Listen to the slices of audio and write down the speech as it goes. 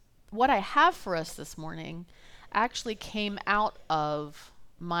what I have for us this morning actually came out of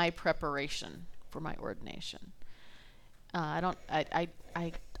my preparation for my ordination. I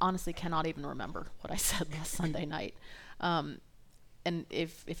honestly cannot even remember what I said last Sunday night. And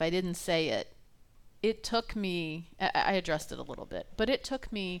if I didn't say it, it took me, I addressed it a little bit, but it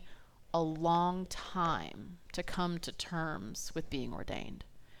took me a long time to come to terms with being ordained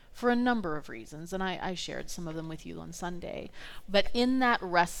for a number of reasons. And I shared some of them with you on Sunday. But in that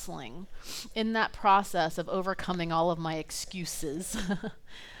wrestling, in that process of overcoming all of my excuses,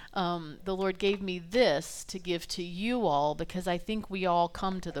 the Lord gave me this to give to you all, because I think we all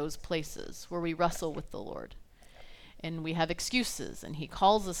come to those places where we wrestle with the Lord and we have excuses, and he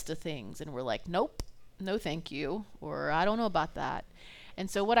calls us to things and we're like, nope, no thank you, or I don't know about that. And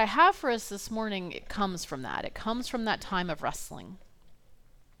so what I have for us this morning, it comes from that. It comes from that time of wrestling.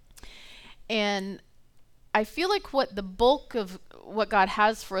 And I feel like what the bulk of what God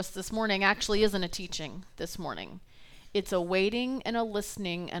has for us this morning actually isn't a teaching this morning. It's a waiting and a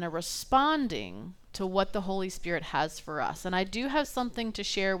listening and a responding to what the Holy Spirit has for us. And I do have something to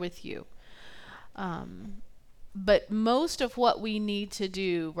share with you. But most of what we need to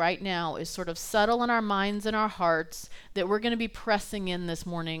do right now is sort of settle in our minds and our hearts that we're going to be pressing in this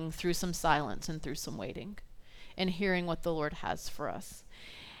morning through some silence and through some waiting and hearing what the Lord has for us.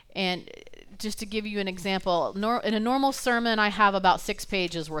 And just to give you an example, in a normal sermon, I have about 6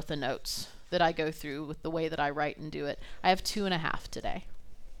 pages worth of notes that I go through with the way that I write and do it. I have 2.5 today.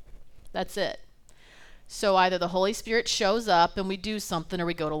 That's it. So either the Holy Spirit shows up and we do something, or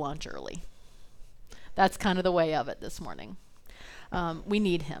we go to lunch early. That's kind of the way of it this morning. We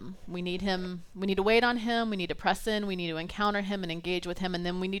need him. We need him. We need to wait on him. We need to press in. We need to encounter him and engage with him. And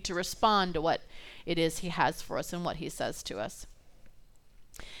then we need to respond to what it is he has for us and what he says to us.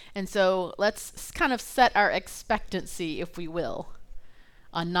 And so let's kind of set our expectancy, if we will,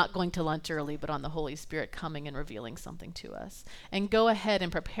 on not going to lunch early, but on the Holy Spirit coming and revealing something to us. And go ahead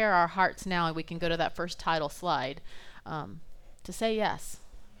and prepare our hearts now, and we can go to that first title slide, to say yes.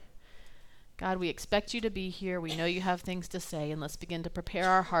 God, we expect you to be here. We know you have things to say, and let's begin to prepare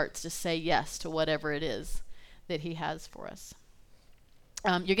our hearts to say yes to whatever it is that he has for us.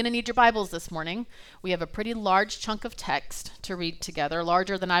 You're going to need your Bibles this morning. We have a pretty large chunk of text to read together,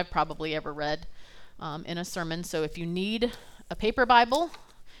 larger than I've probably ever read in a sermon. So if you need a paper Bible,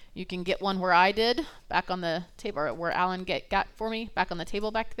 you can get one where I did, back on the table, or where Alan got for me, back on the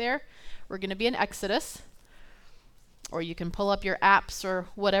table back there. We're going to be in Exodus. Or you can pull up your apps or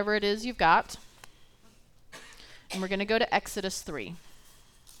whatever it is you've got. And we're going to go to Exodus 3.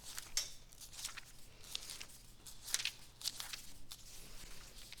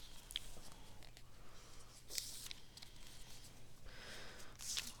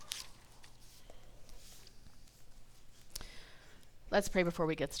 Let's pray before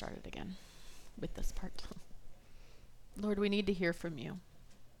we get started again with this part. Lord, we need to hear from you.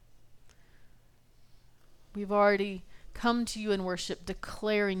 We've already come to you in worship,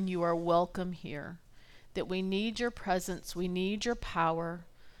 declaring you are welcome here, that we need your presence, we need your power.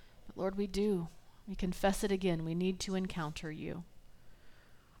 But Lord, we do. We confess it again. We need to encounter you.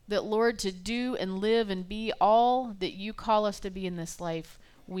 That, Lord, to do and live and be all that you call us to be in this life,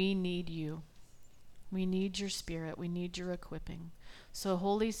 we need you. We need your Spirit. We need your equipping. So,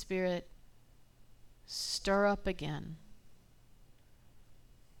 Holy Spirit, stir up again.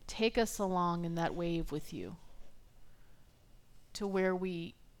 Take us along in that wave with you, to where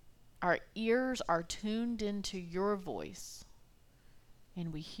our ears are tuned into your voice,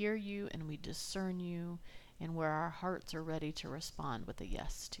 and we hear you and we discern you, and where our hearts are ready to respond with a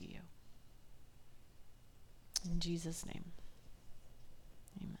yes to you. In Jesus' name,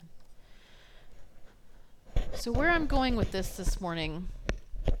 amen. So where I'm going with this morning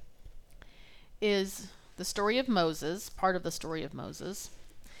is the story of Moses, part of the story of Moses.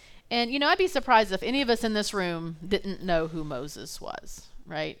 And, I'd be surprised if any of us in this room didn't know who Moses was,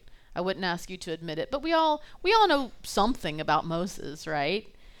 right? I wouldn't ask you to admit it, but we all know something about Moses, right?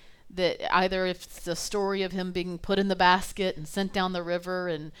 That either if it's the story of him being put in the basket and sent down the river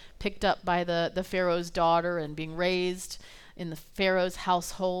and picked up by the Pharaoh's daughter and being raised in the Pharaoh's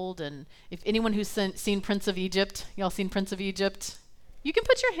household. And if anyone who's seen Prince of Egypt, y'all seen Prince of Egypt? You can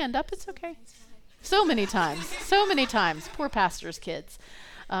put your hand up, it's okay. So many times, poor pastor's kids.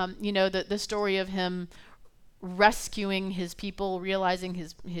 The story of him rescuing his people, realizing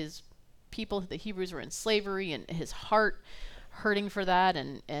his people, the Hebrews were in slavery, and his heart hurting for that,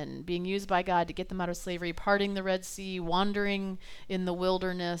 and being used by God to get them out of slavery, parting the Red Sea, wandering in the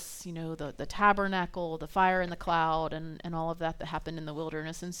wilderness, the tabernacle, the fire and the cloud, and all of that happened in the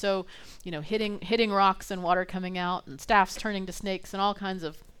wilderness. And so, hitting rocks and water coming out, and staffs turning to snakes, and all kinds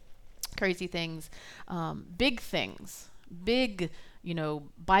of crazy things, big,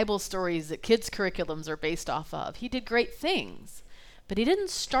 Bible stories that kids' curriculums are based off of. He did great things, but he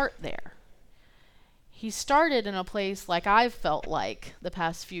didn't start there. He started in a place like I've felt like the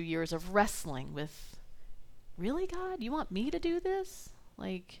past few years of wrestling with, really, God, you want me to do this?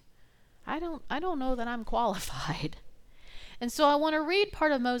 Like, I don't know that I'm qualified. And so I want to read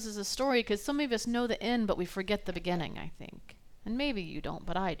part of Moses' story because some of us know the end, but we forget the beginning, I think. And maybe you don't,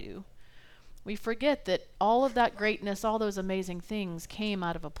 but I do. We forget that all of that greatness, all those amazing things came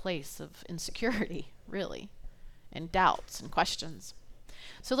out of a place of insecurity, really, and doubts and questions.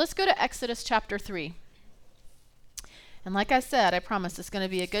 So let's go to Exodus chapter 3. And like I said, I promise it's going to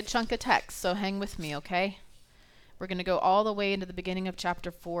be a good chunk of text, so hang with me, okay? We're going to go all the way into the beginning of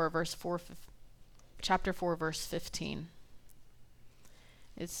chapter 4, verse 15.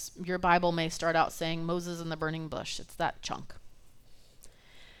 Your Bible may start out saying Moses and the burning bush. It's that chunk.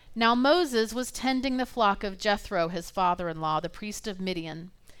 Now Moses was tending the flock of Jethro, his father-in-law, the priest of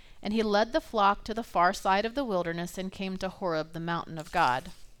Midian, and he led the flock to the far side of the wilderness and came to Horeb, the mountain of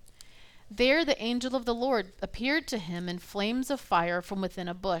God. There the angel of the Lord appeared to him in flames of fire from within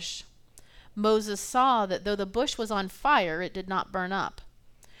a bush. Moses saw that though the bush was on fire, it did not burn up.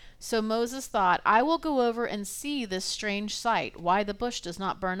 So Moses thought, I will go over and see this strange sight, why the bush does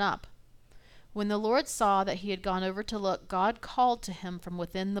not burn up. When the Lord saw that he had gone over to look, God called to him from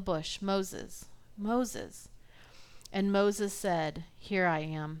within the bush, Moses, Moses. And Moses said, Here I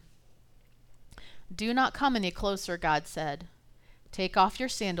am. Do not come any closer, God said. Take off your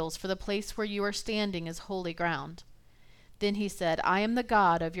sandals, for the place where you are standing is holy ground. Then he said, I am the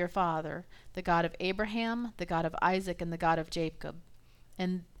God of your father, the God of Abraham, the God of Isaac, and the God of Jacob.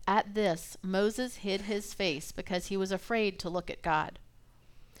 And at this, Moses hid his face because he was afraid to look at God.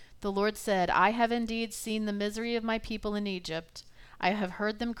 The Lord said, I have indeed seen the misery of my people in Egypt. I have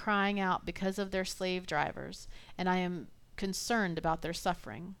heard them crying out because of their slave drivers, and I am concerned about their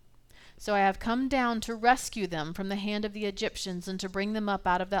suffering. So I have come down to rescue them from the hand of the Egyptians and to bring them up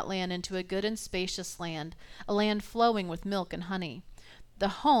out of that land into a good and spacious land, a land flowing with milk and honey, the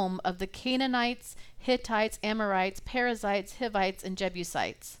home of the Canaanites, Hittites, Amorites, Perizzites, Hivites, and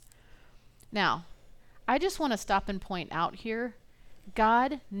Jebusites. Now, I just want to stop and point out here,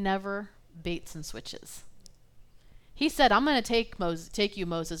 God never baits and switches. He said, I'm going to take you,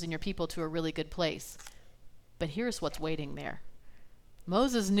 Moses, and your people to a really good place. But here's what's waiting there.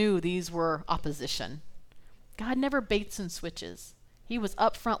 Moses knew these were opposition. God never baits and switches. He was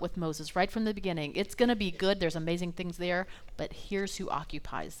up front with Moses right from the beginning. It's going to be good. There's amazing things there. But here's who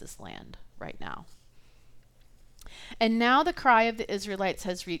occupies this land right now. And now the cry of the Israelites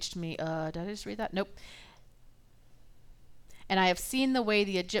has reached me. Did I just read that? Nope. And I have seen the way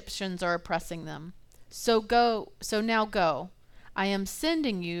the Egyptians are oppressing them. So now go. I am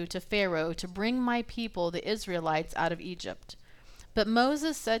sending you to Pharaoh to bring my people, the Israelites, out of Egypt. But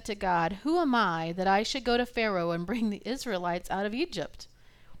Moses said to God, Who am I that I should go to Pharaoh and bring the Israelites out of Egypt?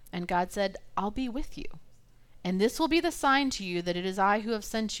 And God said, I'll be with you. And this will be the sign to you that it is I who have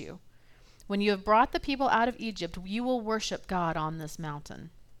sent you. When you have brought the people out of Egypt, you will worship God on this mountain.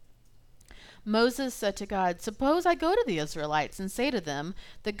 Moses said to God, Suppose I go to the Israelites and say to them,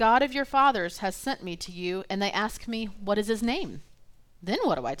 The God of your fathers has sent me to you, and they ask me, What is his name? Then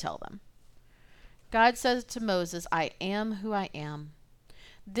what do I tell them? God says to Moses, I am who I am.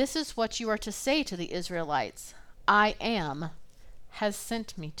 This is what you are to say to the Israelites. I am has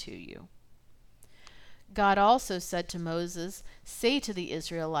sent me to you. God also said to Moses, Say to the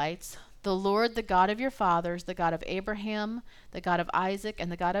Israelites, The Lord, the God of your fathers, the God of Abraham, the God of Isaac, and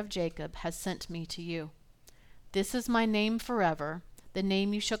the God of Jacob, has sent me to you. This is my name forever, the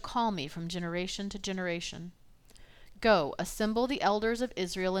name you shall call me from generation to generation. Go, assemble the elders of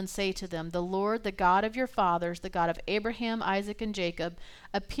Israel and say to them, The Lord, the God of your fathers, the God of Abraham, Isaac, and Jacob,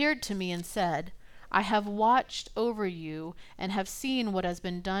 appeared to me and said, I have watched over you and have seen what has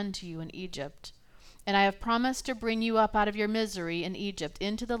been done to you in Egypt. And I have promised to bring you up out of your misery in Egypt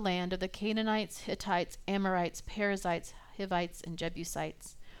into the land of the Canaanites, Hittites, Amorites, Perizzites, Hivites, and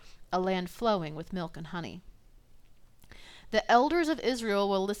Jebusites, a land flowing with milk and honey. The elders of Israel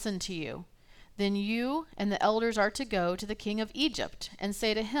will listen to you. Then you and the elders are to go to the king of Egypt and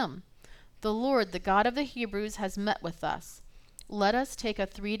say to him, The Lord, the God of the Hebrews, has met with us. Let us take a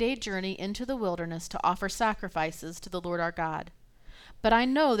 3-day journey into the wilderness to offer sacrifices to the Lord our God. But I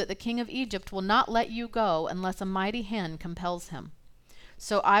know that the king of Egypt will not let you go unless a mighty hand compels him.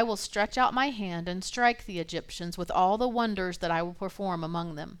 So I will stretch out my hand and strike the Egyptians with all the wonders that I will perform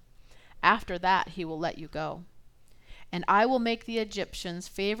among them. After that he will let you go. And I will make the Egyptians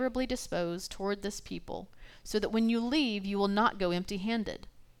favorably disposed toward this people, so that when you leave you will not go empty-handed.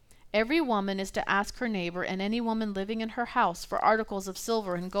 Every woman is to ask her neighbor and any woman living in her house for articles of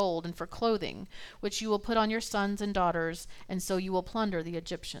silver and gold and for clothing, which you will put on your sons and daughters, and so you will plunder the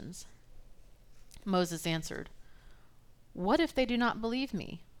Egyptians." Moses answered, "What if they do not believe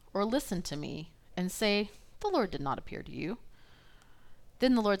me or listen to me and say, 'The Lord did not appear to you'?"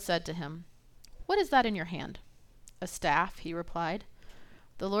 Then the Lord said to him, "What is that in your hand?" "A staff," he replied.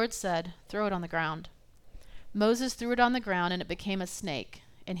 The Lord said, "Throw it on the ground." Moses threw it on the ground, and it became a snake,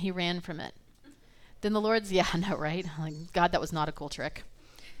 and he ran from it. Then the Lord's, yeah, I know, right? Like, God, that was not a cool trick.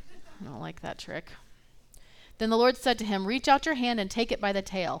 I don't like that trick. Then the Lord said to him, "Reach out your hand and take it by the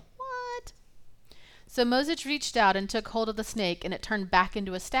tail." What? So Moses reached out and took hold of the snake, and it turned back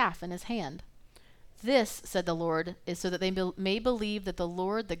into a staff in his hand. "This," said the Lord, "is so that they may believe that the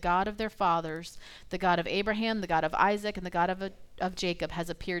Lord, the God of their fathers, the God of Abraham, the God of Isaac, and the God of Jacob, has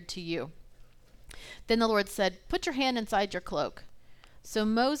appeared to you." Then the Lord said, "Put your hand inside your cloak." So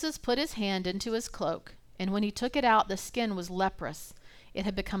Moses put his hand into his cloak, and when he took it out, the skin was leprous. It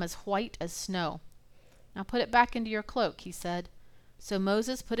had become as white as snow. "Now put it back into your cloak," he said. So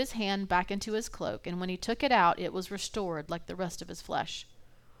Moses put his hand back into his cloak, and when he took it out, it was restored like the rest of his flesh.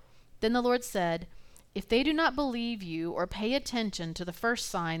 Then the Lord said, "If they do not believe you or pay attention to the first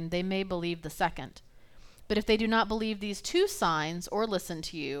sign, they may believe the second. But if they do not believe these two signs or listen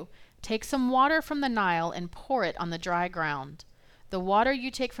to you, take some water from the Nile and pour it on the dry ground. The water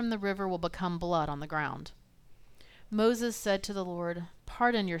you take from the river will become blood on the ground." Moses said to the Lord,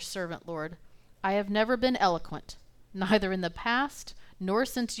 "Pardon your servant, Lord. I have never been eloquent, neither in the past nor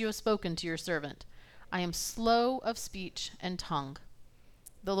since you have spoken to your servant. I am slow of speech and tongue."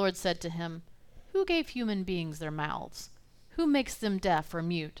 The Lord said to him, "Who gave human beings their mouths? Who makes them deaf or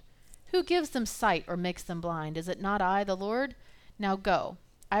mute? Who gives them sight or makes them blind? Is it not I, the Lord? Now go,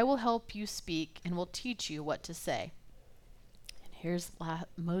 I will help you speak and will teach you what to say." And here's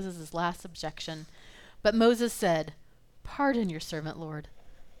Moses' last objection. But Moses said, "Pardon your servant, Lord.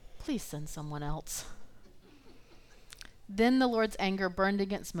 Please send someone else." Then the Lord's anger burned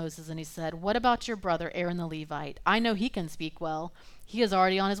against Moses, and he said, "What about your brother Aaron the Levite? I know he can speak well. He is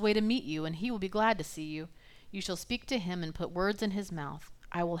already on his way to meet you, and he will be glad to see you. You shall speak to him and put words in his mouth.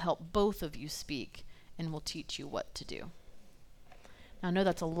 I will help both of you speak and will teach you what to do." Now, I know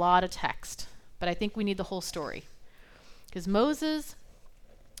that's a lot of text, but I think we need the whole story. Because Moses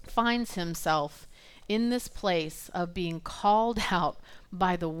finds himself in this place of being called out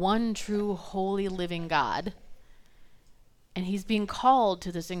by the one true, holy, living God. And he's being called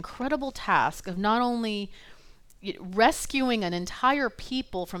to this incredible task of not only rescuing an entire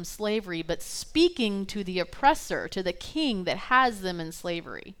people from slavery, but speaking to the oppressor, to the king that has them in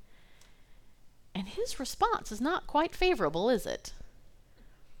slavery. And his response is not quite favorable, is it?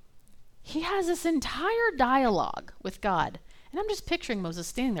 He has this entire dialogue with God. And I'm just picturing Moses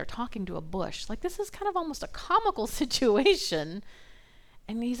standing there talking to a bush. Like, this is kind of almost a comical situation.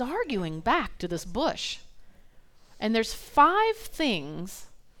 And he's arguing back to this bush. And there's 5 things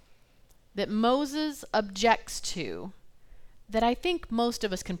that Moses objects to that I think most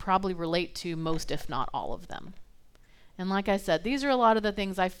of us can probably relate to, most if not all of them. And like I said, these are a lot of the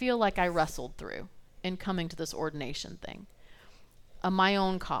things I feel like I wrestled through in coming to this ordination thing. My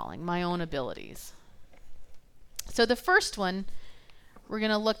own calling, my own abilities. So the first one, we're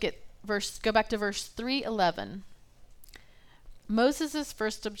going to look at go back to verse 3:11. Moses'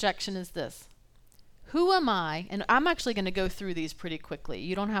 first objection is this: "Who am I?" And I'm actually going to go through these pretty quickly.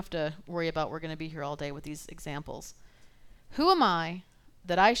 You don't have to worry about we're going to be here all day with these examples. "Who am I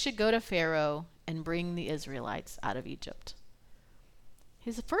that I should go to Pharaoh and bring the Israelites out of Egypt?"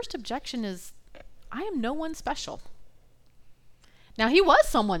 His first objection is, I am no one special. Now, he was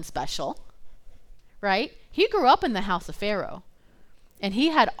someone special, right? He grew up in the house of Pharaoh. And he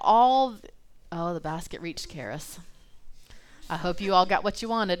had all... Oh, the basket reached Karis. I hope you all got what you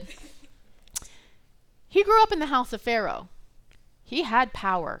wanted. He grew up in the house of Pharaoh. He had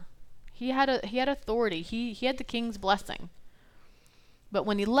power. He had authority. He had the king's blessing. But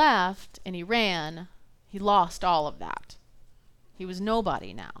when he left and he ran, he lost all of that. He was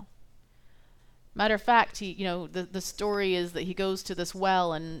nobody now. Matter of fact, the story is that he goes to this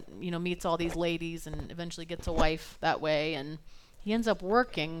well and, meets all these ladies and eventually gets a wife that way. And he ends up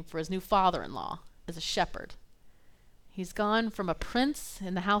working for his new father-in-law as a shepherd. He's gone from a prince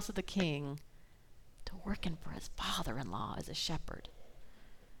in the house of the king to working for his father-in-law as a shepherd.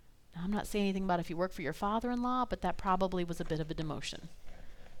 Now, I'm not saying anything about if you work for your father-in-law, but that probably was a bit of a demotion.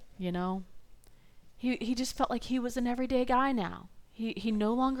 He just felt like he was an everyday guy now. He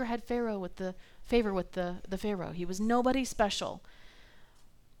no longer had favor with the Pharaoh. He was nobody special.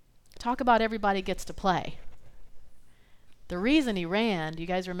 Talk about everybody gets to play. The reason he ran, do you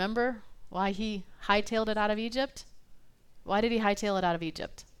guys remember why he hightailed it out of Egypt? Why did he hightail it out of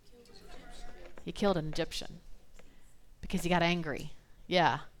Egypt? He killed an Egyptian because he got angry.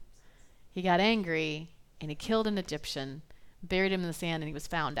 Yeah. He got angry and he killed an Egyptian, buried him in the sand, and he was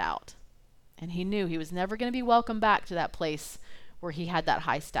found out. And he knew he was never going to be welcomed back to that place where he had that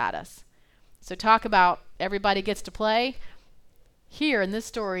high status. So talk about everybody gets to play. Here in this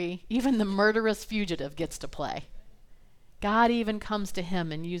story, even the murderous fugitive gets to play. God even comes to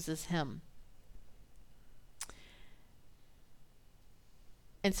him and uses him.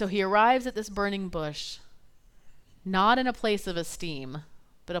 And so he arrives at this burning bush, not in a place of esteem,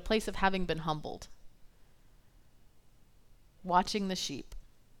 but a place of having been humbled. Watching the sheep.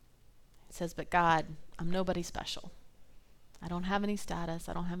 He says, but God, I'm nobody special. I don't have any status.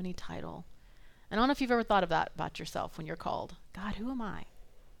 I don't have any title. And I don't know if you've ever thought of that about yourself when you're called. God, who am I?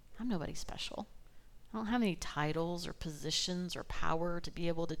 I'm nobody special. I don't have any titles or positions or power to be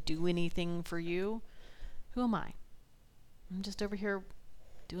able to do anything for you. Who am I? I'm just over here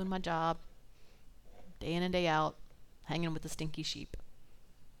doing my job, day in and day out, hanging with the stinky sheep.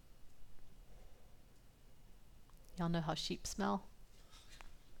 Y'all know how sheep smell?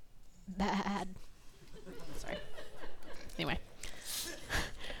 Bad. Sorry. Anyway,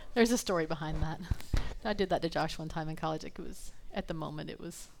 there's a story behind that. I did that to Josh one time in college. It was, at the moment, it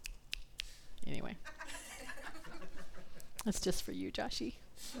was, anyway. That's just for you, Joshy.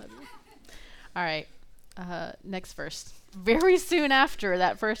 Love you. All right. Next verse. Very soon after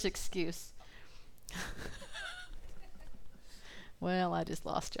that first excuse. Well, I just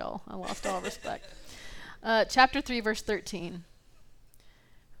lost y'all. I lost all respect. Chapter 3, verse 13.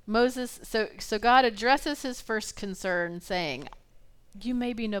 Moses, so God addresses his first concern saying, you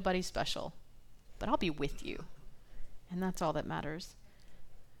may be nobody special, but I'll be with you. And that's all that matters.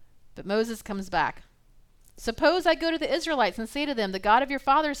 But Moses comes back. Suppose I go to the Israelites and say to them, the God of your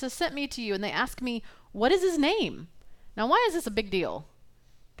fathers has sent me to you, and they ask me, what is his name? Now, why is this a big deal?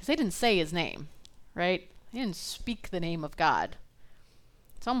 Because they didn't say his name, right? They didn't speak the name of God.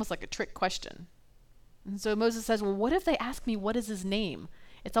 It's almost like a trick question. And so Moses says, well, what if they ask me what is his name?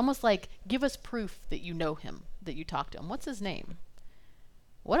 It's almost like, give us proof that you know him, that you talk to him. What's his name?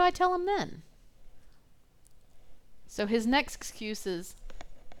 What do I tell him then? So his next excuse is,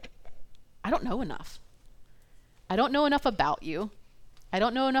 I don't know enough. I don't know enough about you. I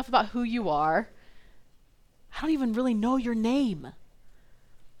don't know enough about who you are. I don't even really know your name.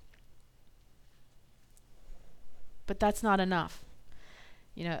 But that's not enough.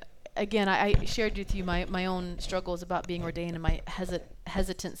 You know, again, I shared with you my own struggles about being ordained and my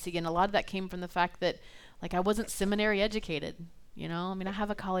hesitancy. And a lot of that came from the fact that, like, I wasn't seminary educated. You know, I mean, I have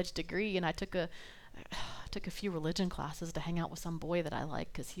a college degree, and I took a few religion classes to hang out with some boy that I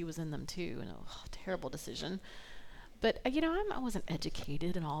liked because he was in them too. And terrible decision. But, you know, I wasn't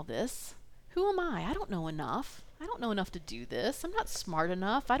educated in all this. Who am I? I don't know enough. I don't know enough to do this. I'm not smart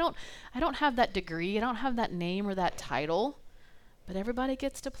enough. I don't have that degree. I don't have that name or that title. But everybody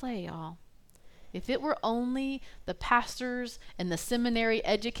gets to play, y'all. If it were only the pastors and the seminary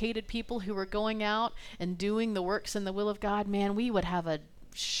educated people who were going out and doing the works in the will of God, man, we would have a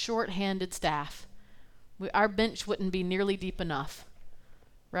short-handed staff. Our bench wouldn't be nearly deep enough,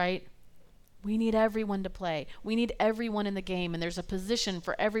 right? We need everyone to play. We need everyone in the game, and there's a position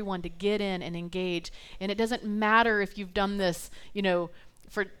for everyone to get in and engage. And it doesn't matter if you've done this, you know,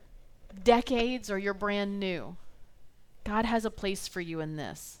 for decades or you're brand new. God has a place for you in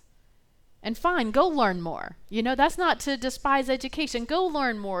this. And fine, go learn more. You know, that's not to despise education. Go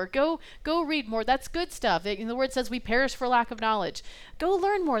learn more. Go read more. That's good stuff. The word says we perish for lack of knowledge. Go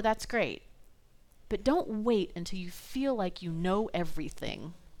learn more. That's great. But don't wait until you feel like you know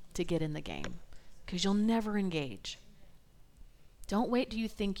everything to get in the game, because you'll never engage. Don't wait till you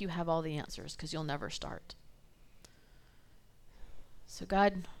think you have all the answers, because you'll never start. So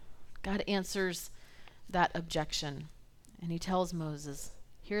God answers that objection, and he tells Moses,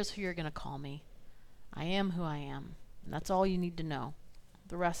 here's who you're going to call me. I am who I am. And that's all you need to know.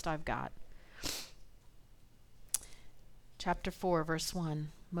 The rest I've got. Chapter 4, verse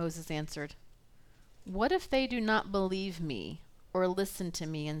 1, Moses answered, what if they do not believe me or listen to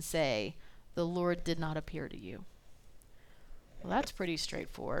me and say, the Lord did not appear to you? Well, that's pretty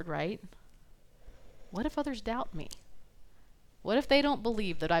straightforward, right? What if others doubt me? What if they don't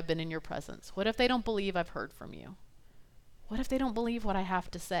believe that I've been in your presence? What if they don't believe I've heard from you? What if they don't believe what I have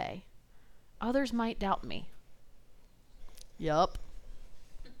to say? Others might doubt me. Yup.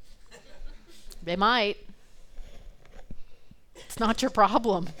 They might. It's not your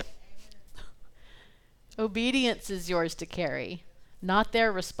problem. Obedience is yours to carry, not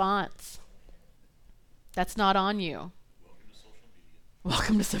their response. That's not on you.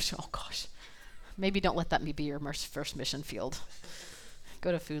 Welcome to social. Oh gosh, maybe don't let that be your first mission field.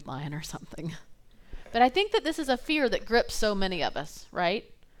 Go to Food Lion or something. But I think that this is a fear that grips so many of us, right?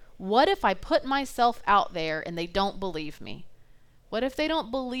 What if I put myself out there and they don't believe me? What if they don't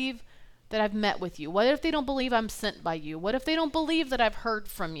believe that I've met with you? What if they don't believe I'm sent by you? What if they don't believe that I've heard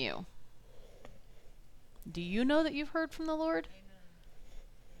from you? Do you know that you've heard from the Lord?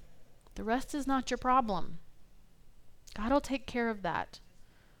 The rest is not your problem. God will take care of that.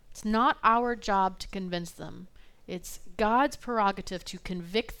 It's not our job to convince them. It's God's prerogative to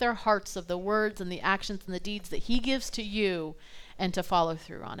convict their hearts of the words and the actions and the deeds that he gives to you, and to follow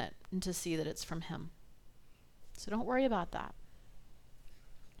through on it and to see that it's from him. So don't worry about that.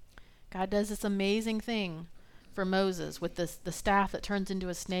 God does this amazing thing for Moses with the staff that turns into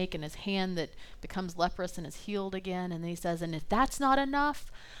a snake and his hand that becomes leprous and is healed again. And then he says, and if that's not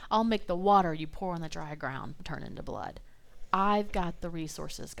enough, I'll make the water you pour on the dry ground turn into blood. I've got the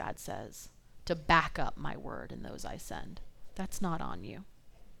resources, God says, to back up my word in those I send. That's not on you.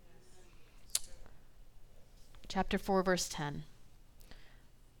 Chapter 4, verse 10.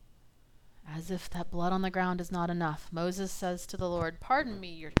 As if that blood on the ground is not enough, Moses says to the Lord, pardon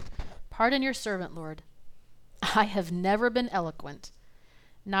your servant, Lord. I have never been eloquent,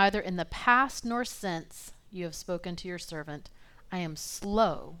 neither in the past nor since you have spoken to your servant. I am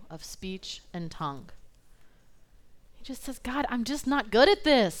slow of speech and tongue. He just says, God, I'm just not good at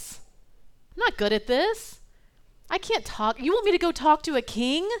this. I'm not good at this. I can't talk. You want me to go talk to a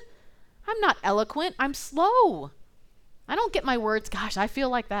king? I'm not eloquent. I'm slow. I don't get my words. Gosh, I feel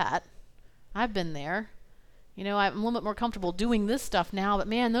like that. I've been there. You know, I'm a little bit more comfortable doing this stuff now, but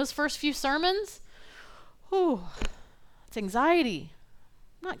man, those first few sermons, it's anxiety.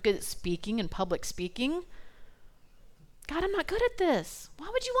 I'm not good at speaking and public speaking. God, I'm not good at this. Why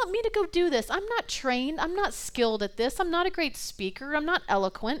would you want me to go do this? I'm not trained. I'm not skilled at this. I'm not a great speaker. I'm not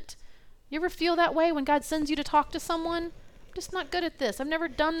eloquent. You ever feel that way when God sends you to talk to someone? I'm just not good at this. I've never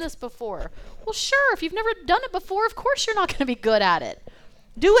done this before. Well, sure, if you've never done it before, of course you're not going to be good at it.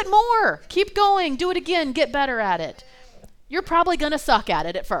 Do it more. Keep going. Do it again. Get better at it. You're probably going to suck at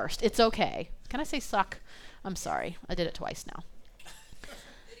it at first. It's okay. Can I say suck? I'm sorry. I did it twice now.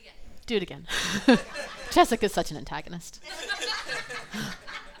 Do it again. Jessica's such an antagonist.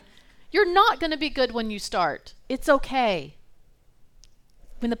 You're not going to be good when you start. It's okay.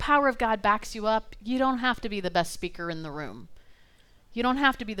 When the power of God backs you up, you don't have to be the best speaker in the room. You don't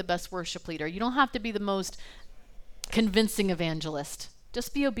have to be the best worship leader. You don't have to be the most convincing evangelist.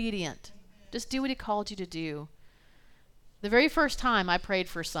 Just be obedient. Just do what he called you to do. The very first time I prayed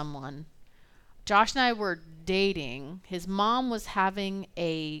for someone, Josh and I were dating. His mom was having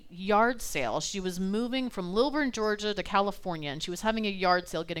a yard sale. She was moving from Lilburn, Georgia to California, and she was having a yard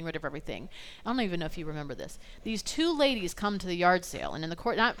sale, getting rid of everything. I don't even know if you remember this. These two ladies come to the yard sale, and in the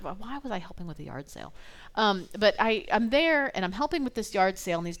court, why was I helping with the yard sale? But I'm there, and I'm helping with this yard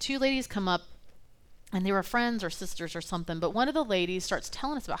sale, and these two ladies come up, and they were friends or sisters or something, but one of the ladies starts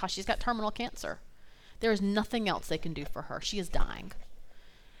telling us about how she's got terminal cancer. There is nothing else they can do for her. She is dying.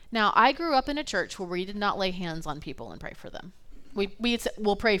 Now, I grew up in a church where we did not lay hands on people and pray for them.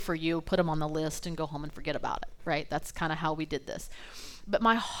 We'll pray for you, put them on the list, and go home and forget about it, right? That's kind of how we did this. But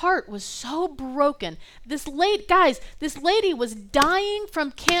my heart was so broken. This lady was dying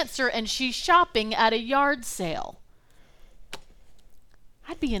from cancer, and she's shopping at a yard sale.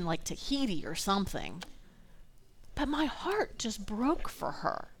 I'd be in like Tahiti or something. But my heart just broke for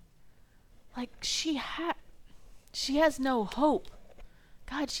her. Like she has no hope.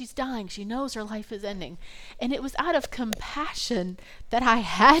 God, she's dying. She knows her life is ending. And it was out of compassion that I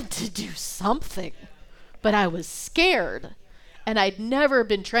had to do something. But I was scared. And I'd never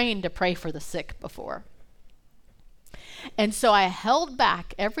been trained to pray for the sick before. And so I held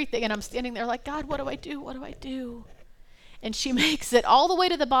back everything. And I'm standing there like, God, what do I do? What do I do? And she makes it all the way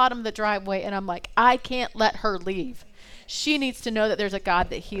to the bottom of the driveway. And I'm like, I can't let her leave. She needs to know that there's a God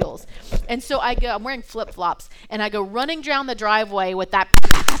that heals. And so I'm wearing flip-flops, and I go running down the driveway with that,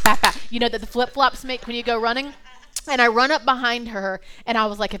 you know, that the flip-flops make when you go running. And I run up behind her, and I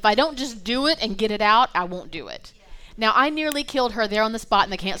was like, if I don't just do it and get it out, I won't do it. Now, I nearly killed her there on the spot,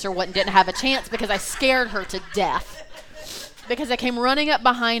 and the cancer didn't have a chance because I scared her to death. Because I came running up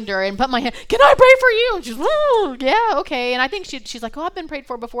behind her and put my hand, can I pray for you? And she's, oh, yeah, okay. And I think she's like, oh, I've been prayed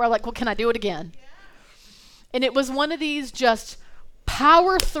for before. I'm like, well, can I do it again? And it was one of these just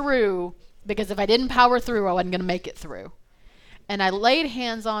power through, because if I didn't power through, I wasn't going to make it through. And I laid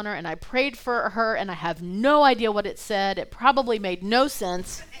hands on her, and I prayed for her, and I have no idea what it said. It probably made no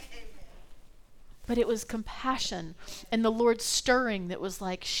sense. But it was compassion and the Lord stirring that was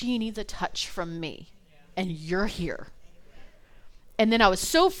like, she needs a touch from me, and you're here. And then I was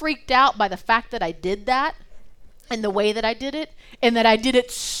so freaked out by the fact that I did that and the way that I did it, and that I did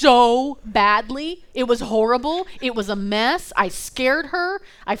it so badly. It was horrible. It was a mess. I scared her.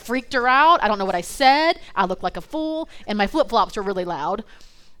 I freaked her out. I don't know what I said. I looked like a fool, and my flip-flops were really loud.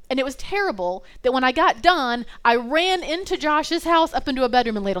 And it was terrible that when I got done, I ran into Josh's house, up into a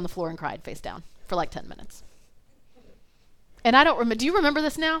bedroom, and laid on the floor and cried face down for like 10 minutes. And I don't remember. Do you remember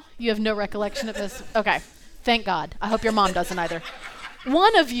this now? You have no recollection of this? Okay. Thank God. I hope your mom doesn't either.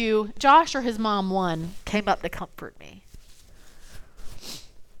 One of you, Josh or his mom, one, came up to comfort me.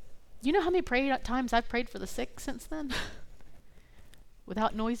 You know how many times I've prayed for the sick since then?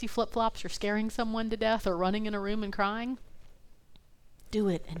 Without noisy flip-flops or scaring someone to death or running in a room and crying? Do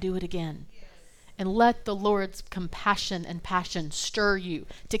it and do it again. Yes. And let the Lord's compassion and passion stir you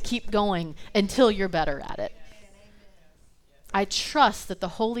to keep going until you're better at it. I trust that the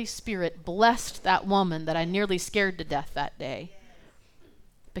Holy Spirit blessed that woman that I nearly scared to death that day,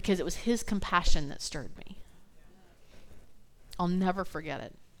 because it was his compassion that stirred me. I'll never forget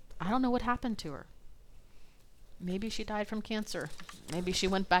it. I don't know what happened to her. Maybe she died from cancer. Maybe she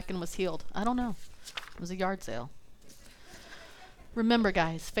went back and was healed. I don't know. It was a yard sale. Remember,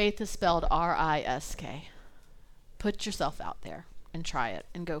 guys, faith is spelled R-I-S-K. Put yourself out there and try it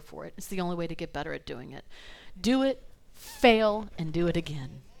and go for it. It's the only way to get better at doing it. Do it, fail, and do it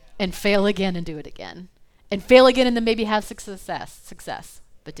again. And fail again and do it again. And fail again and then maybe have success.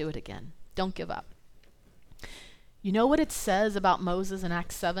 But do it again. Don't give up. You know what it says about Moses in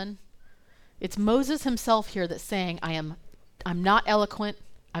Acts 7? It's Moses himself here that's saying, I'm not eloquent.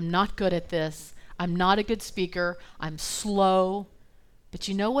 I'm not good at this. I'm not a good speaker. I'm slow. But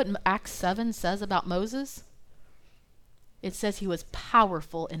you know what Acts 7 says about Moses? It says he was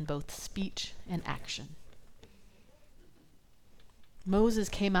powerful in both speech and action. Moses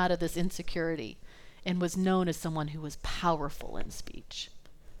came out of this insecurity and was known as someone who was powerful in speech.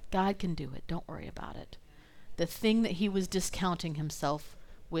 God can do it. Don't worry about it. The thing that he was discounting himself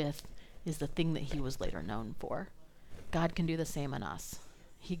with is the thing that he was later known for. God can do the same in us.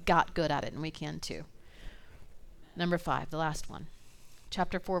 He got good at it, and we can too. Number 5, the last one.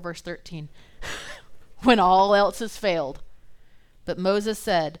 Chapter 4, verse 13. When all else has failed. But Moses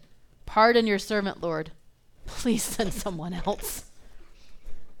said, "Pardon your servant, Lord. Please send someone else.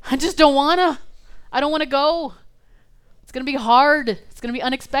 I just don't want to. I don't want to go. It's going to be hard. It's going to be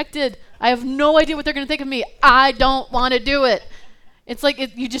unexpected. I have no idea what they're going to think of me. I don't want to do it." It's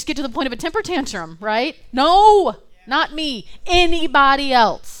like you just get to the point of a temper tantrum, right? No, not me. Anybody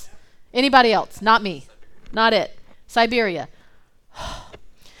else. Anybody else. Not me. Not it. Siberia.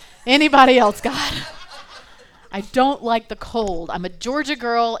 Anybody else, God. I don't like the cold. I'm a Georgia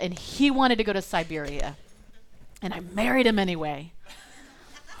girl, and he wanted to go to Siberia. And I married him anyway.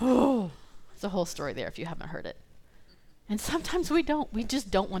 Oh, there's a whole story there if you haven't heard it. And sometimes we don't. We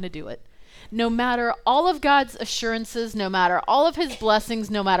just don't want to do it. No matter all of God's assurances, no matter all of his blessings,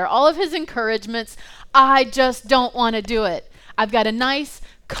 no matter all of his encouragements, I just don't want to do it. I've got a nice,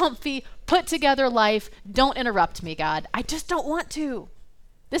 comfy, put together life. Don't interrupt me, God. I just don't want to.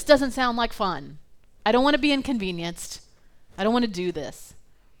 This doesn't sound like fun. I don't want to be inconvenienced. I don't want to do this.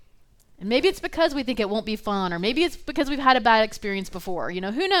 And maybe it's because we think it won't be fun, or maybe it's because we've had a bad experience before.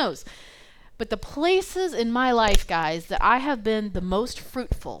 Who knows? But the places in my life, guys, that I have been the most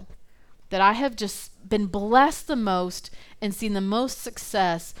fruitful, that I have just been blessed the most and seen the most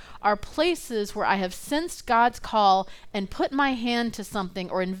success, are places where I have sensed God's call and put my hand to something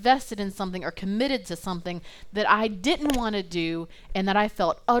or invested in something or committed to something that I didn't want to do and that I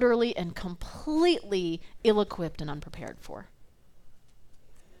felt utterly and completely ill-equipped and unprepared for.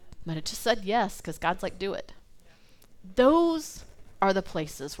 But it just said yes, because God's like, do it. Those are the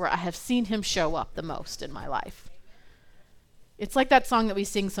places where I have seen him show up the most in my life. It's like that song that we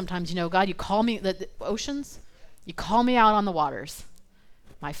sing sometimes, God, you call me, the oceans, you call me out on the waters.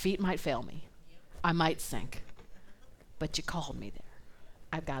 My feet might fail me. I might sink. But you called me there.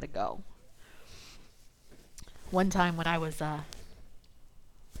 I've got to go. One time when I was in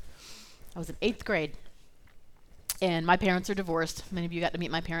 8th grade, and my parents are divorced. Many of you got to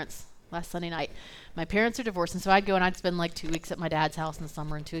meet my parents last Sunday night. My parents are divorced, and so I'd go and I'd spend like 2 weeks at my dad's house in the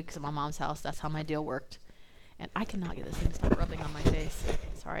summer and 2 weeks at my mom's house. That's how my deal worked. And I cannot get this thing to stop rubbing on my face.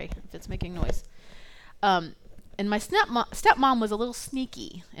 Sorry if it's making noise. And my stepmom was a little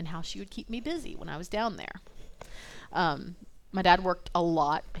sneaky in how she would keep me busy when I was down there. My dad worked a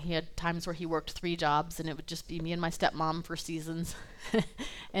lot. He had times where he worked 3 jobs, and it would just be me and my stepmom for seasons.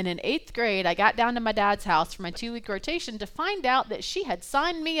 And in 8th grade, I got down to my dad's house for my 2-week rotation to find out that she had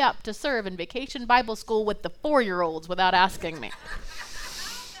signed me up to serve in Vacation Bible School with the 4-year-olds without asking me.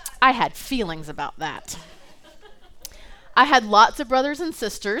 I had feelings about that. I had lots of brothers and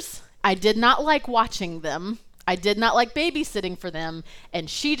sisters. I did not like watching them. I did not like babysitting for them. And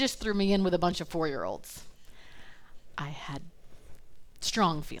she just threw me in with a bunch of 4-year-olds. I had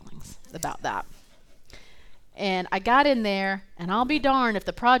strong feelings about that. And I got in there, and I'll be darned if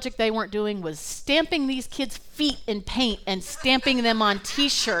the project they weren't doing was stamping these kids' feet in paint and stamping them on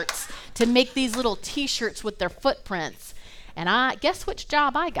T-shirts to make these little T-shirts with their footprints. And guess which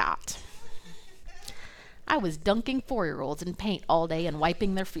job I got? I was dunking 4-year-olds in paint all day and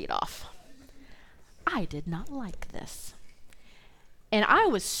wiping their feet off. I did not like this. And I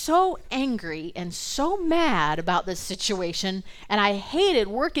was so angry and so mad about this situation, and I hated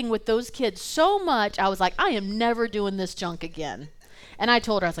working with those kids so much, I was like, I am never doing this junk again. And I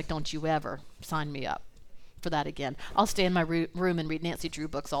told her, I was like, don't you ever sign me up for that again. I'll stay in my room and read Nancy Drew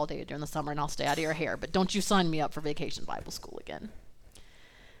books all day during the summer, and I'll stay out of your hair, but don't you sign me up for Vacation Bible School again.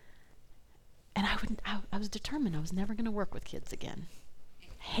 And I was determined I was never going to work with kids again.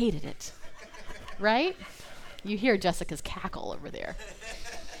 Hated it. Right? You hear Jessica's cackle over there.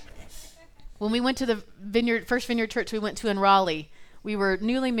 When we went to the first Vineyard Church we went to in Raleigh, we were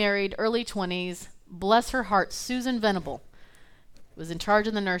newly married, early 20s. Bless her heart, Susan Venable was in charge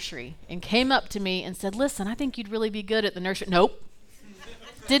of the nursery and came up to me and said, listen, I think you'd really be good at the nursery. Nope.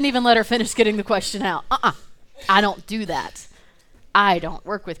 Didn't even let her finish getting the question out. I don't do that. I don't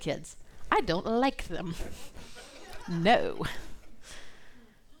work with kids. I don't like them. No.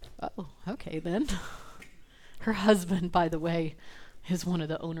 Oh, okay then. Her husband, by the way, is one of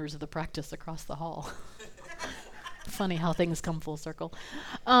the owners of the practice across the hall. Funny how things come full circle.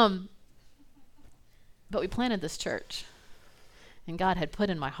 But we planted this church. And God had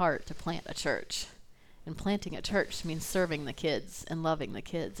put in my heart to plant a church. And planting a church means serving the kids and loving the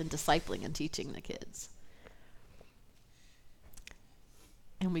kids and discipling and teaching the kids.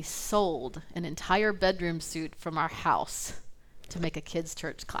 And we sold an entire bedroom suite from our house to make a kids'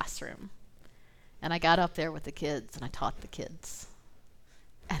 church classroom. And I got up there with the kids and I taught the kids.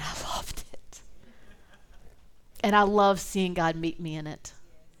 And I loved it. And I love seeing God meet me in it.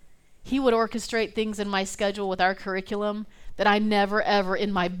 He would orchestrate things in my schedule with our curriculum that I never ever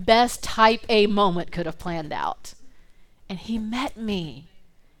in my best type A moment could have planned out. And he met me.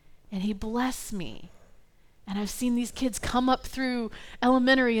 And he blessed me. And I've seen these kids come up through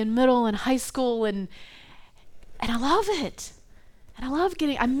elementary and middle and high school and I love it. And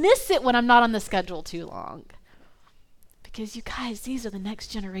I miss it when I'm not on the schedule too long. Because you guys, these are the next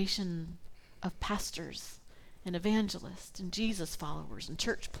generation of pastors and evangelists and Jesus followers and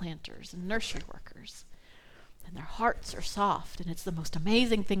church planters and nursery workers. And their hearts are soft, and it's the most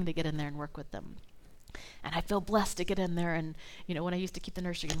amazing thing to get in there and work with them. And I feel blessed to get in there and, when I used to keep the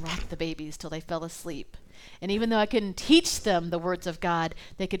nursery and rock the babies till they fell asleep. And even though I couldn't teach them the words of God,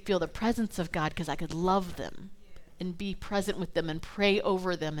 they could feel the presence of God because I could love them and be present with them and pray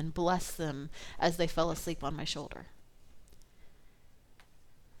over them and bless them as they fell asleep on my shoulder.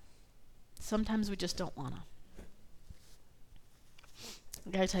 Sometimes we just don't want to.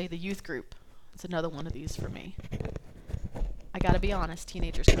 I gotta tell you, the youth group, it's another one of these for me. I gotta be honest,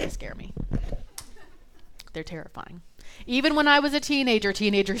 teenagers kind of scare me. They're terrifying. Even when I was a teenager,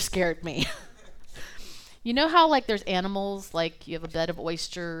 teenagers scared me. You know how there's animals, you have a bed of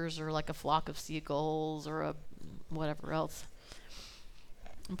oysters or a flock of seagulls or a whatever else.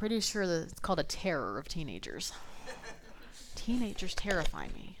 I'm pretty sure that it's called a terror of teenagers. Teenagers terrify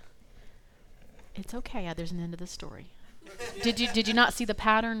me. It's okay. There's an end to the story. Did you not see the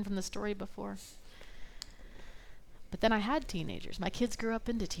pattern from the story before? But then I had teenagers. My kids grew up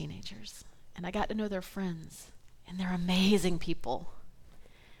into teenagers. And I got to know their friends. And they're amazing people.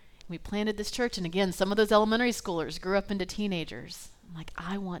 We planted this church. And again, some of those elementary schoolers grew up into teenagers. I'm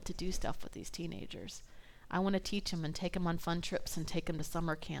I want to do stuff with these teenagers. I want to teach them and take them on fun trips and take them to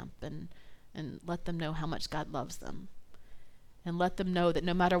summer camp and let them know how much God loves them. And let them know that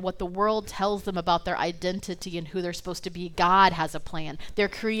no matter what the world tells them about their identity and who they're supposed to be, God has a plan. Their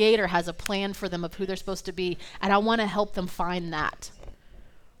Creator has a plan for them of who they're supposed to be. And I want to help them find that.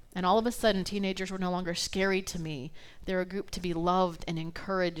 And all of a sudden, teenagers were no longer scary to me. They're a group to be loved and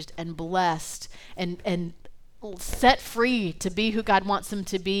encouraged and blessed and set free to be who God wants them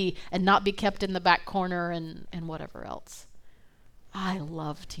to be and not be kept in the back corner and whatever else. I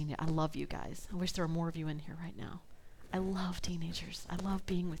love I love you guys. I wish there were more of you in here right now. I love teenagers. I love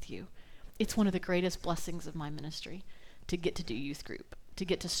being with you. It's one of the greatest blessings of my ministry to get to do youth group, to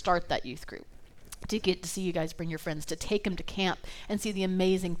get to start that youth group, to get to see you guys bring your friends, to take them to camp and see the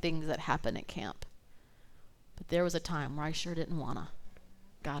amazing things that happen at camp. But there was a time where I sure didn't want to.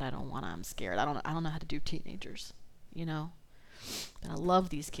 God, I don't want to. I'm scared. I don't know how to do teenagers, But I love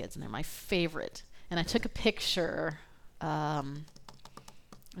these kids, and they're my favorite. And I took a picture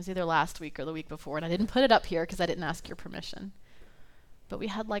It was either last week or the week before, and I didn't put it up here because I didn't ask your permission. But we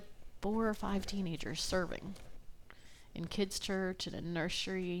had like 4 or 5 teenagers serving in kids' church and in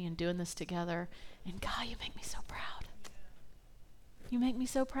nursery and doing this together. And God, you make me so proud. You make me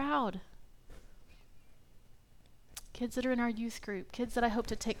so proud. Kids that are in our youth group, kids that I hope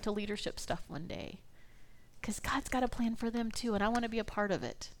to take to leadership stuff one day. Because God's got a plan for them too, and I want to be a part of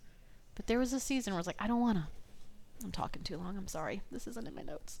it. But there was a season where I was like, I don't want to. I'm talking too long. I'm sorry. This isn't in my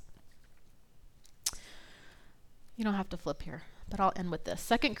notes. You don't have to flip here, but I'll end with this.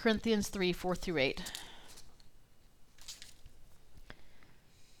 2 Corinthians 3, 4 through 8.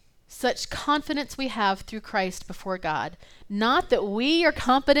 Such confidence we have through Christ before God. Not that we are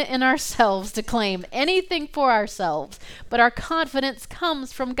competent in ourselves to claim anything for ourselves, but our confidence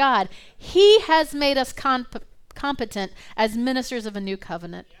comes from God. He has made us competent as ministers of a new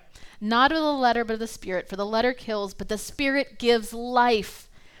covenant. Not of the letter, but of the Spirit. For the letter kills, but the Spirit gives life.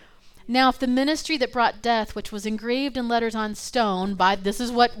 Now, if the ministry that brought death, which was engraved in letters on stone, this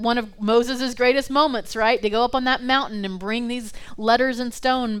is what one of Moses' greatest moments, right? To go up on that mountain and bring these letters in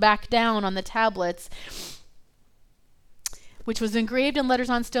stone back down on the tablets, which was engraved in letters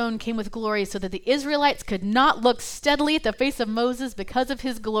on stone, came with glory, so that the Israelites could not look steadily at the face of Moses because of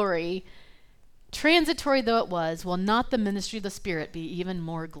his glory. Transitory though it was, will not the ministry of the Spirit be even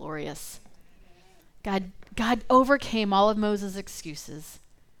more glorious? God overcame all of Moses' excuses.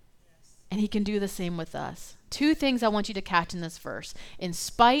 And he can do the same with us. 2 things I want you to catch in this verse. In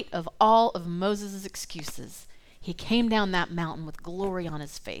spite of all of Moses' excuses, he came down that mountain with glory on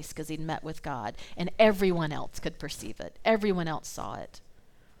his face because he'd met with God, and everyone else could perceive it. Everyone else saw it.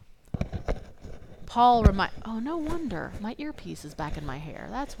 Oh, no wonder. My earpiece is back in my hair.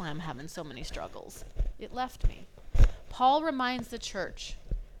 That's why I'm having so many struggles. It left me. Paul reminds the church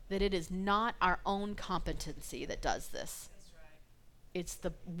that it is not our own competency that does this. It's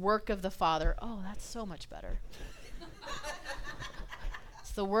the work of the Father. Oh, that's so much better.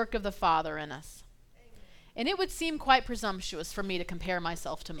 It's the work of the Father in us. And it would seem quite presumptuous for me to compare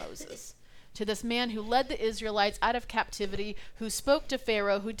myself to Moses, to this man who led the Israelites out of captivity, who spoke to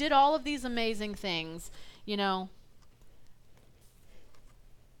Pharaoh, who did all of these amazing things, you know.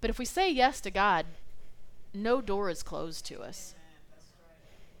 But if we say yes to God, no door is closed to us.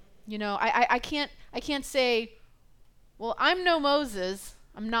 You know, I can't say, well, I'm no Moses.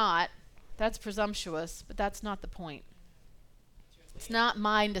 I'm not. That's presumptuous, but that's not the point. It's not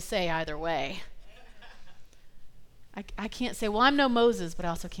mine to say either way. I can't say, well, I'm no Moses, but I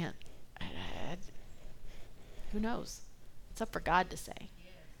also can't. Who knows? It's up for God to say.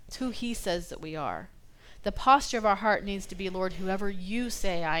 It's who he says that we are. The posture of our heart needs to be, Lord, whoever you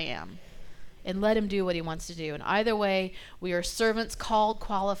say I am, and let him do what he wants to do. And either way, we are servants called,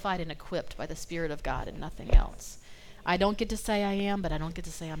 qualified, and equipped by the Spirit of God and nothing else. I don't get to say I am, but I don't get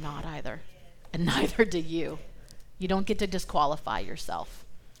to say I'm not either. And neither do you. You don't get to disqualify yourself.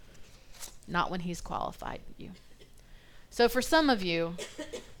 Not when he's qualified you. So for some of you,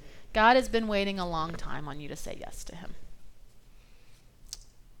 God has been waiting a long time on you to say yes to him.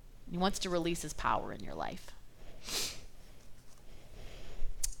 He wants to release his power in your life.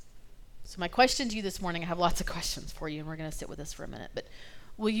 So my question to you this morning, I have lots of questions for you, and we're going to sit with this for a minute. But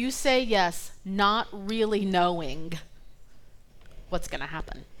will you say yes, not really knowing what's going to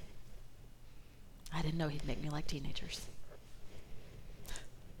happen? I didn't know he'd make me like teenagers.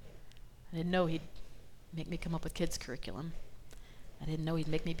 I didn't know he'd make me come up with kids' curriculum. I didn't know he'd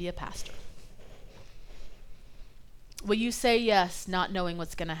make me be a pastor. Will you say yes, not knowing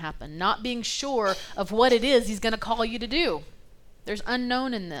what's going to happen, not being sure of what it is he's going to call you to do? There's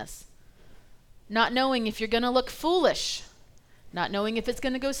unknown in this. Not knowing if you're going to look foolish, not knowing if it's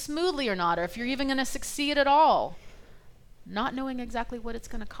going to go smoothly or not, or if you're even going to succeed at all, not knowing exactly what it's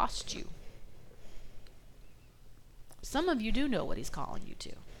going to cost you. Some of you do know what he's calling you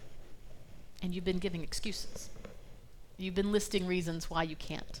to, and you've been giving excuses. You've been listing reasons why you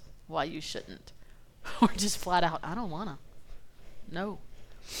can't, why you shouldn't, or just flat out, I don't want to. No.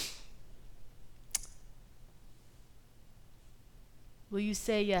 Will you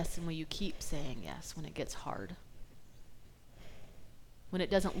say yes, and will you keep saying yes when it gets hard? When it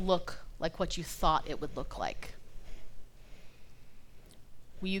doesn't look like what you thought it would look like?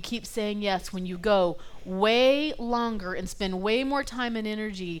 Will you keep saying yes when you go way longer and spend way more time and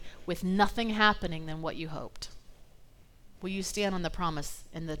energy with nothing happening than what you hoped? Will you stand on the promise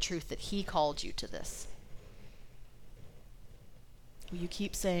and the truth that he called you to this? Will you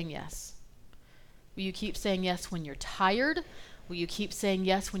keep saying yes? Will you keep saying yes when you're tired? Will you keep saying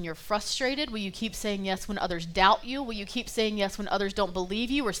yes when you're frustrated? Will you keep saying yes when others doubt you? Will you keep saying yes when others don't believe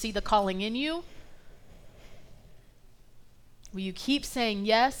you or see the calling in you? Will you keep saying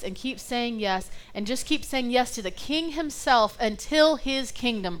yes and keep saying yes and just keep saying yes to the King himself until his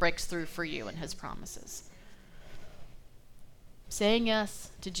kingdom breaks through for you and his promises? Saying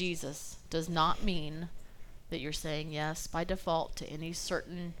yes to Jesus does not mean that you're saying yes by default to any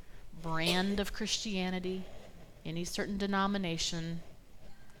certain brand of Christianity, any certain denomination,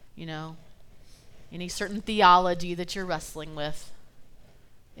 any certain theology that you're wrestling with.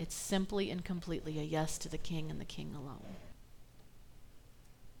 It's simply and completely a yes to the King and the King alone.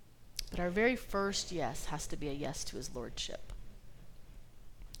 But our very first yes has to be a yes to his lordship.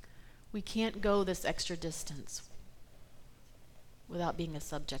 We can't go this extra distance without being a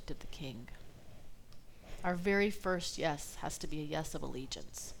subject of the King. Our very first yes has to be a yes of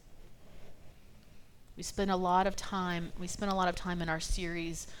allegiance. We spent a lot of time in our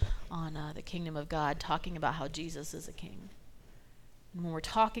series on the kingdom of God talking about how Jesus is a king. And when we're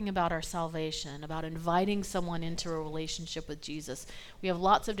talking about our salvation, about inviting someone into a relationship with Jesus, we have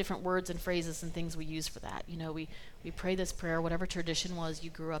lots of different words and phrases and things we use for that. We pray this prayer, whatever tradition was you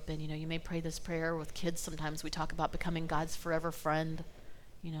grew up in. You may pray this prayer with kids. Sometimes we talk about becoming God's forever friend,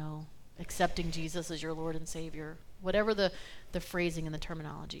 accepting Jesus as your Lord and Savior, whatever the phrasing and the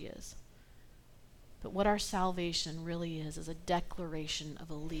terminology is. But what our salvation really is a declaration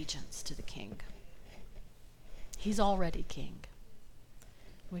of allegiance to the King. He's already King.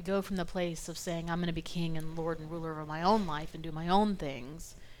 We go from the place of saying, I'm going to be king and Lord and ruler over my own life and do my own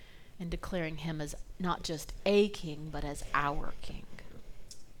things, and declaring him as not just a king, but as our king.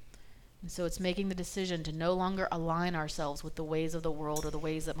 And so it's making the decision to no longer align ourselves with the ways of the world or the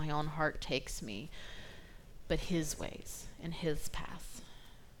ways that my own heart takes me, but his ways and his path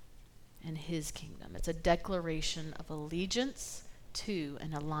and his kingdom. It's a declaration of allegiance to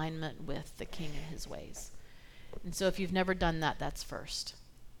and alignment with the King and his ways. And so if you've never done that, that's first.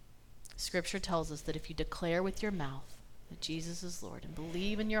 Scripture tells us that if you declare with your mouth that Jesus is Lord and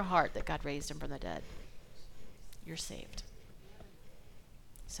believe in your heart that God raised him from the dead, you're saved.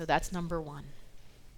 So that's number one.